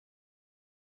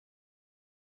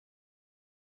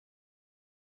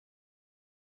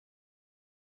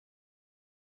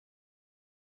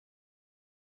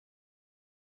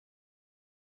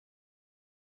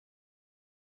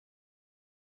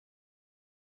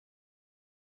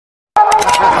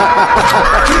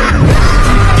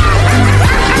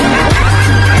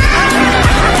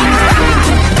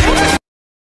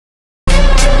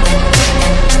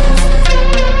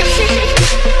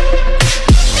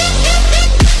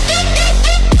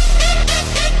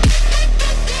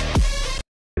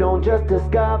Don't just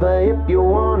discover, if you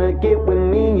wanna get with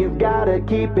me, you've gotta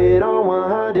keep it on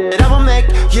 100. I'ma make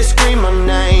you scream my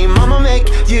name, I'ma make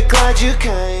you glad you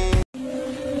came.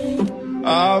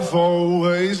 I've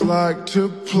always liked to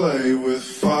play with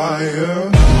fire.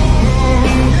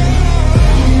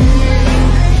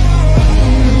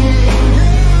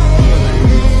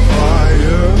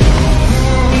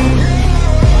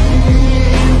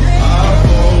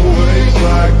 I've always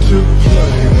liked to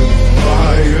play with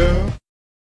fire.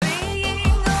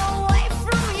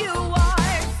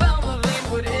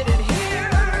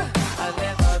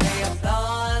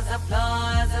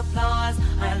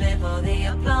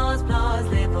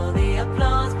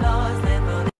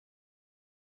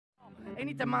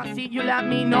 Anytime I see you, let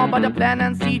me know about the plan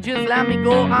and see, just let me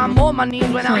go. I'm on my knees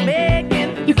when I'm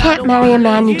begging. You can't marry a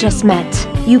man you just met.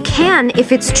 You can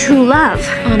if it's true love.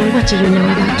 Anna, what do you know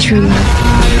about true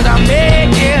love? I'm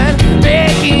begging,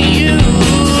 begging you.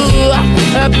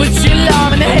 Put your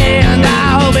love in the hand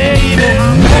now, baby.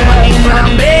 I'm on my knees when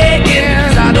I'm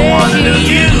begging. I don't want to lose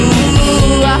you.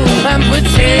 Put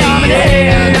your love in the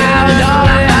hand now,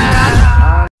 darling.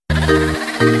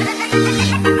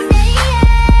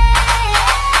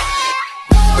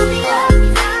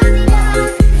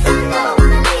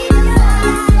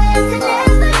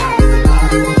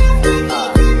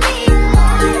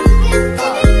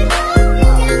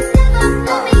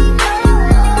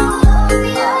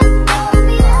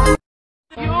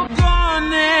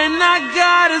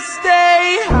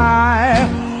 Stay high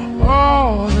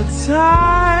all the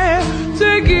time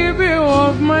to keep you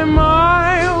off my mind.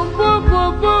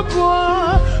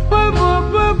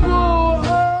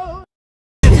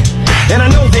 And I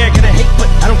know they're gonna hate, but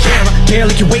I don't care. I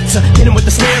barely can wait to hit him with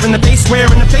the snare in the face.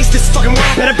 Square in the face, this fucking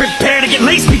world better prepare to get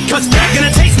laced, because they're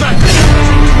gonna taste my.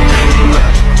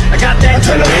 I got that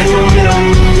adrenaline in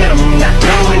 'em, not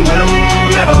knowing when I'm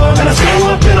never gonna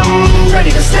slow up in 'em,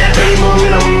 ready to snap any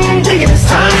momentum, thinking it's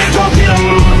time to go get 'em,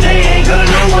 they ain't gonna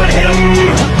know what hit 'em.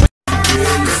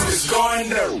 It's going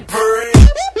down, hurry.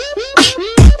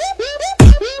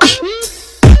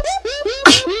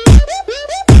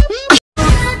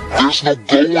 There's no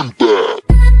going back.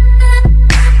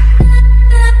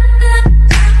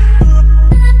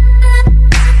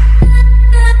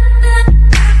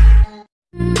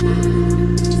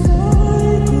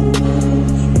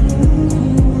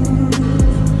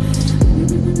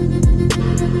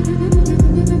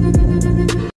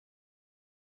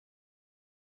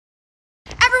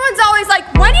 Everyone's always like,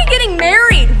 when are you getting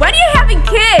married? When are you having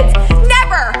kids?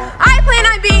 Never! I plan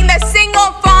on being the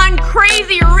single, fun,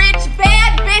 crazy, rich,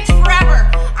 bad bitch forever.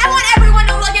 I want everyone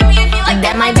to look at me and be like,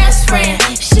 that my best friend.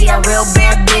 She a real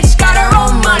bad bitch, got her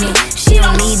own money. She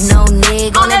don't need no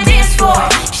nigga on the dance floor.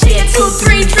 She a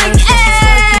 2-3 drink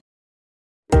egg.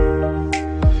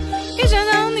 一想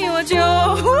到你我就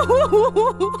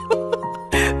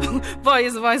不好意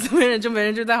思，没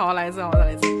人就再好好来一次，好，再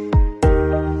来一次。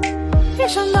一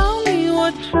想到你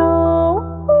我就